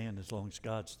just saying, as long as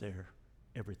God's there,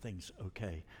 everything's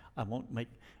okay. I won't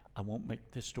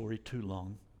make this story too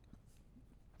long.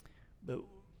 But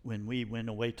when we went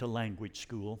away to language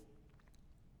school,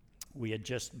 we had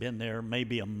just been there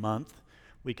maybe a month.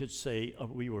 We could say,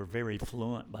 we were very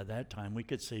fluent by that time. We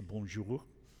could say bonjour.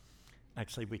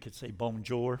 Actually, we could say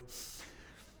bonjour.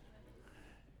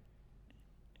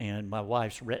 And my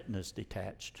wife's retina's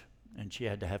detached, and she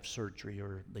had to have surgery,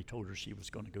 or they told her she was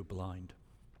going to go blind.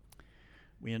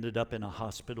 We ended up in a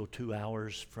hospital 2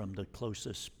 hours from the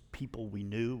closest people we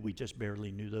knew. We just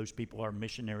barely knew those people. Our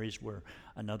missionaries were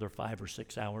another 5 or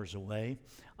 6 hours away.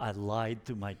 I lied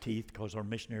through my teeth because our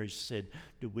missionaries said,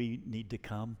 do we need to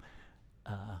come?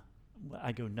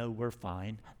 I go, no, we're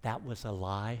fine. That was a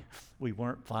lie. We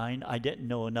weren't fine. I didn't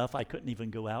know enough. I couldn't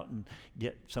even go out and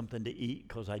get something to eat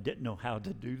because I didn't know how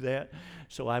to do that.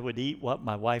 So I would eat what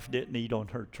my wife didn't eat on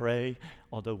her tray,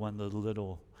 although one of the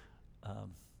little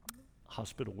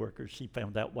hospital workers, she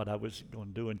found out what I was going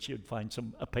to do, and she would find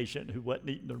a patient who wasn't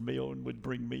eating their meal and would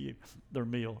bring me their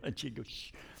meal, and she'd go,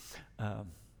 shh.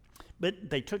 But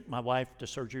they took my wife to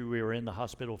surgery. We were in the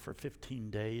hospital for 15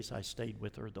 days. I stayed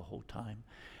with her the whole time.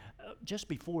 Just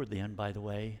before then, by the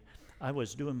way, I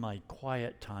was doing my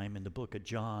quiet time in the book of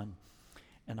John,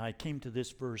 and I came to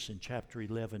this verse in chapter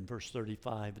 11, verse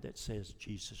 35, that says,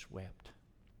 Jesus wept.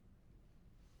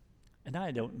 And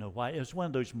I don't know why. It was one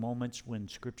of those moments when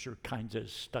Scripture kind of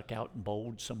stuck out in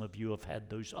bold. Some of you have had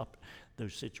those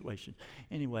situations.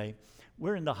 Anyway,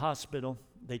 we're in the hospital.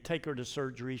 They take her to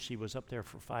surgery. She was up there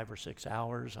for 5 or 6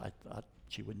 hours. I thought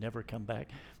she would never come back.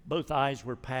 Both eyes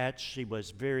were patched. She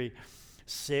was very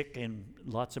sick and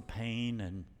lots of pain,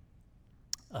 and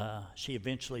she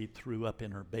eventually threw up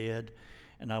in her bed.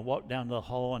 And I walked down the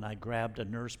hall, and I grabbed a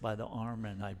nurse by the arm,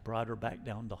 and I brought her back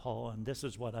down the hall, and this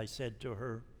is what I said to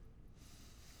her.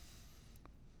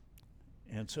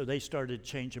 And so they started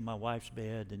changing my wife's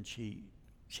bed, and she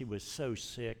was so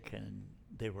sick, and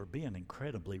they were being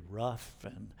incredibly rough.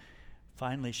 And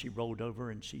finally she rolled over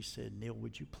and she said, Neil,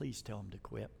 would you please tell him to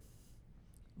quit?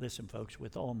 Listen, folks,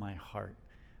 with all my heart,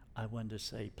 I wanted to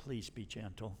say, please be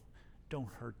gentle. Don't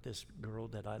hurt this girl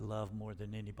that I love more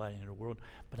than anybody in the world.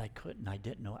 But I couldn't. I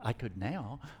didn't know. I could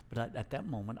now, but at that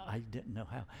moment, I didn't know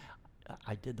how.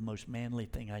 I did the most manly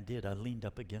thing I did. I leaned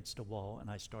up against a wall and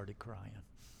I started crying.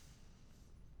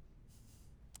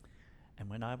 And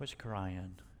when I was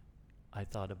crying, I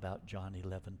thought about John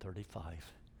 11:35,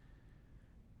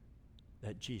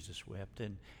 that Jesus wept,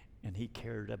 and He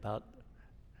cared about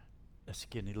a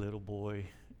skinny little boy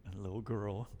and a little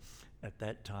girl at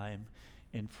that time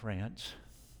in France.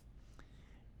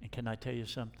 And can I tell you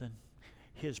something?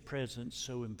 His presence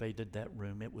so invaded that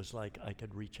room, it was like I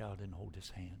could reach out and hold his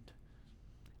hand.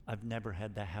 I've never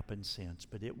had that happen since,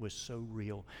 but it was so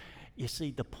real. You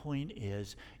see, the point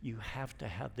is you have to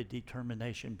have the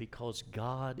determination, because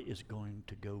God is going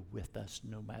to go with us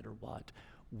no matter what.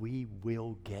 We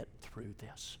will get through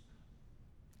this,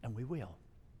 and we will.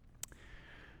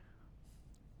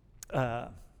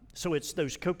 So it's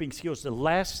those coping skills. The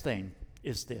last thing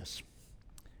is this,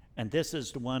 and this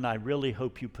is the one I really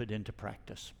hope you put into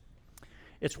practice.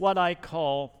 It's what I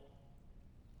call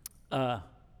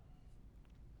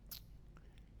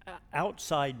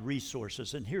outside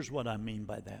resources, and here's what I mean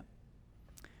by that.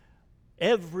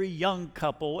 Every young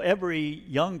couple, every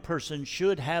young person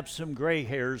should have some gray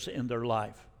hairs in their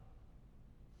life.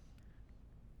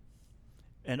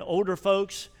 And older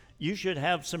folks, you should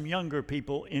have some younger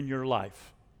people in your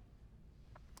life.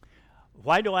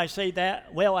 Why do I say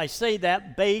that? Well, I say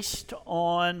that based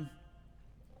on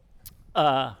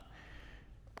the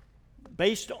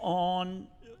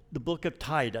book of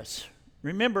Titus.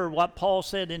 Remember what Paul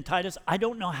said in Titus? I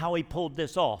don't know how he pulled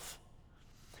this off.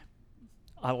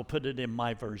 I will put it in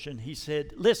my version. He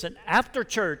said, listen, after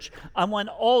church, I want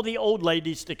all the old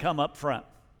ladies to come up front.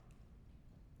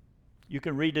 You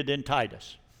can read it in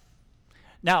Titus.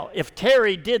 Now, if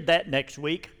Terry did that next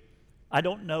week, I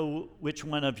don't know which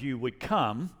one of you would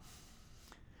come,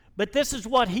 but this is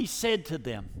what he said to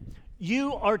them.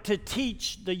 You are to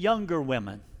teach the younger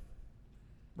women,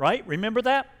 right? Remember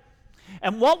that?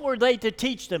 And what were they to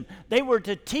teach them? They were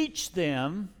to teach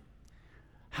them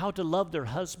how to love their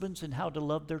husbands and how to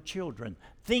love their children,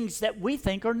 things that we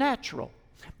think are natural.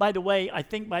 By the way, I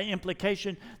think by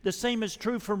implication, the same is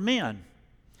true for men,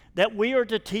 that we are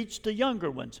to teach the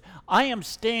younger ones. I am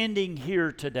standing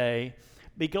here today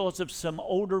because of some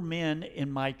older men in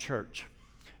my church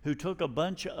who took a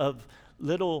bunch of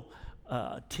little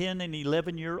 10 and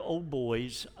 11-year-old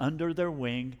boys under their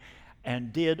wing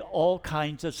and did all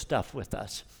kinds of stuff with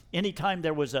us. Anytime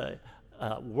there was a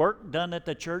work done at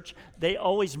the church, they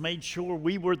always made sure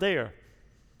we were there.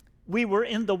 We were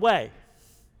in the way.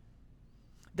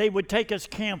 They would take us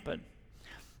camping.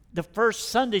 The first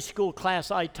Sunday school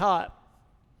class I taught,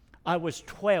 I was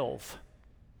 12,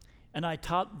 and I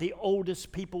taught the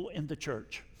oldest people in the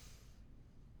church.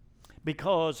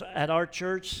 Because at our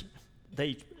church,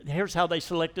 here's how they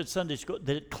selected Sunday school.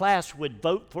 The class would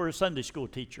vote for a Sunday school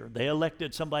teacher. They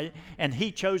elected somebody, and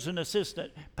he chose an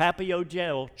assistant. Pappy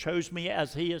O'Gell chose me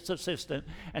as his assistant,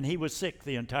 and he was sick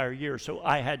the entire year, so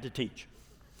I had to teach.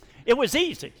 It was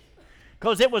easy,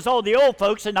 because it was all the old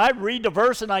folks, and I'd read the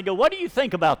verse, and I'd go, what do you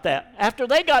think about that? After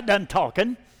they got done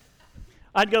talking,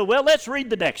 I'd go, well, let's read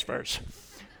the next verse.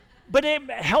 But it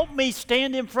helped me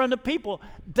stand in front of people.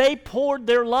 They poured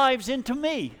their lives into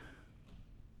me.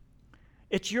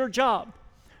 It's your job.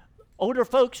 Older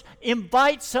folks,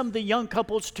 invite some of the young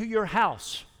couples to your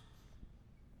house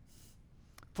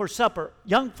for supper.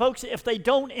 Young folks, if they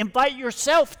don't, invite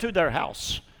yourself to their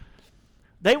house.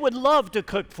 They would love to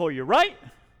cook for you, right?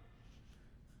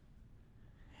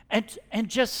 And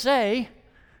just say,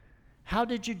 how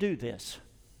did you do this?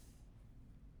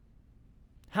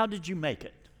 How did you make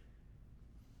it?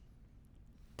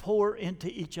 Pour into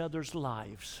each other's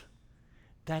lives.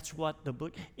 That's what the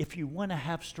book, if you want to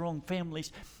have strong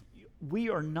families, we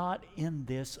are not in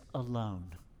this alone.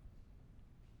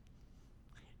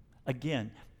 Again,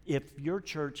 if your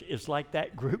church is like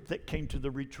that group that came to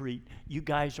the retreat, you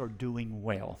guys are doing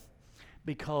well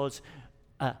because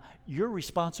you're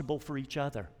responsible for each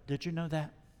other. Did you know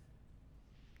that?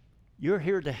 You're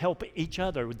here to help each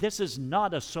other. This is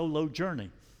not a solo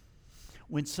journey.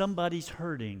 When somebody's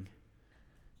hurting,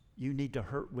 you need to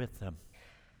hurt with them.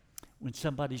 When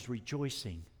somebody's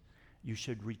rejoicing, you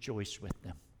should rejoice with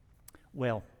them.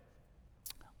 Well,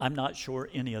 I'm not sure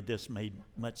any of this made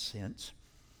much sense,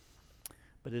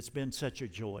 but it's been such a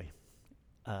joy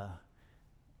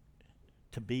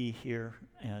to be here,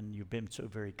 and you've been so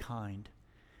very kind.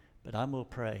 But I'm going to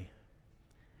pray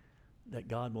that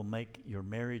God will make your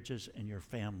marriages and your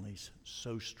families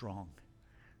so strong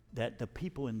that the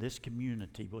people in this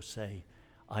community will say,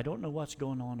 I don't know what's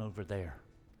going on over there,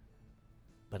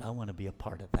 but I want to be a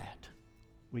part of that.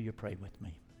 Will you pray with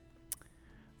me?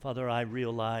 Father, I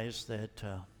realize that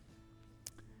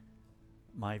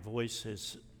my voice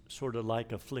is sort of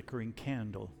like a flickering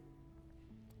candle,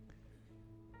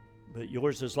 but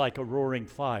yours is like a roaring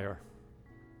fire.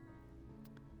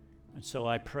 And so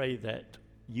I pray that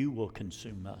you will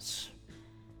consume us,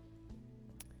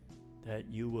 that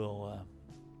you will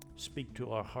speak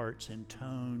to our hearts in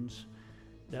tones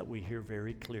that we hear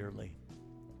very clearly.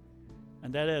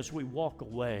 And that as we walk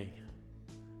away,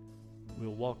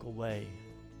 we'll walk away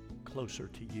closer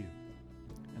to you,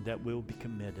 and that we'll be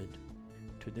committed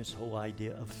to this whole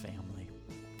idea of family.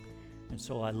 And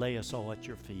so I lay us all at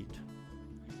your feet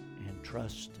and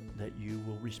trust that you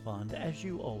will respond, as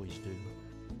you always do,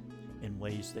 in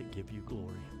ways that give you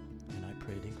glory. And I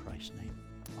pray it in Christ's name.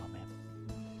 Amen.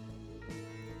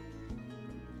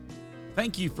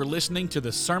 Thank you for listening to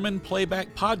the Sermon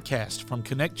Playback Podcast from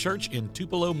Connect Church in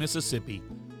Tupelo, Mississippi.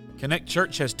 Connect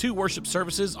Church has 2 worship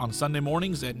services on Sunday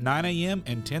mornings at 9 a.m.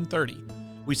 and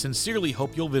 10:30. We sincerely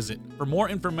hope you'll visit. For more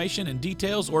information and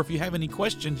details, or if you have any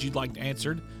questions you'd like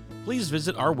answered, please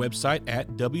visit our website at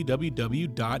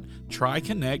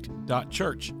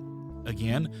www.triconnect.church.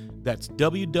 Again, that's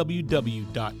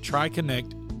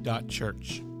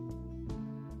www.triconnect.church.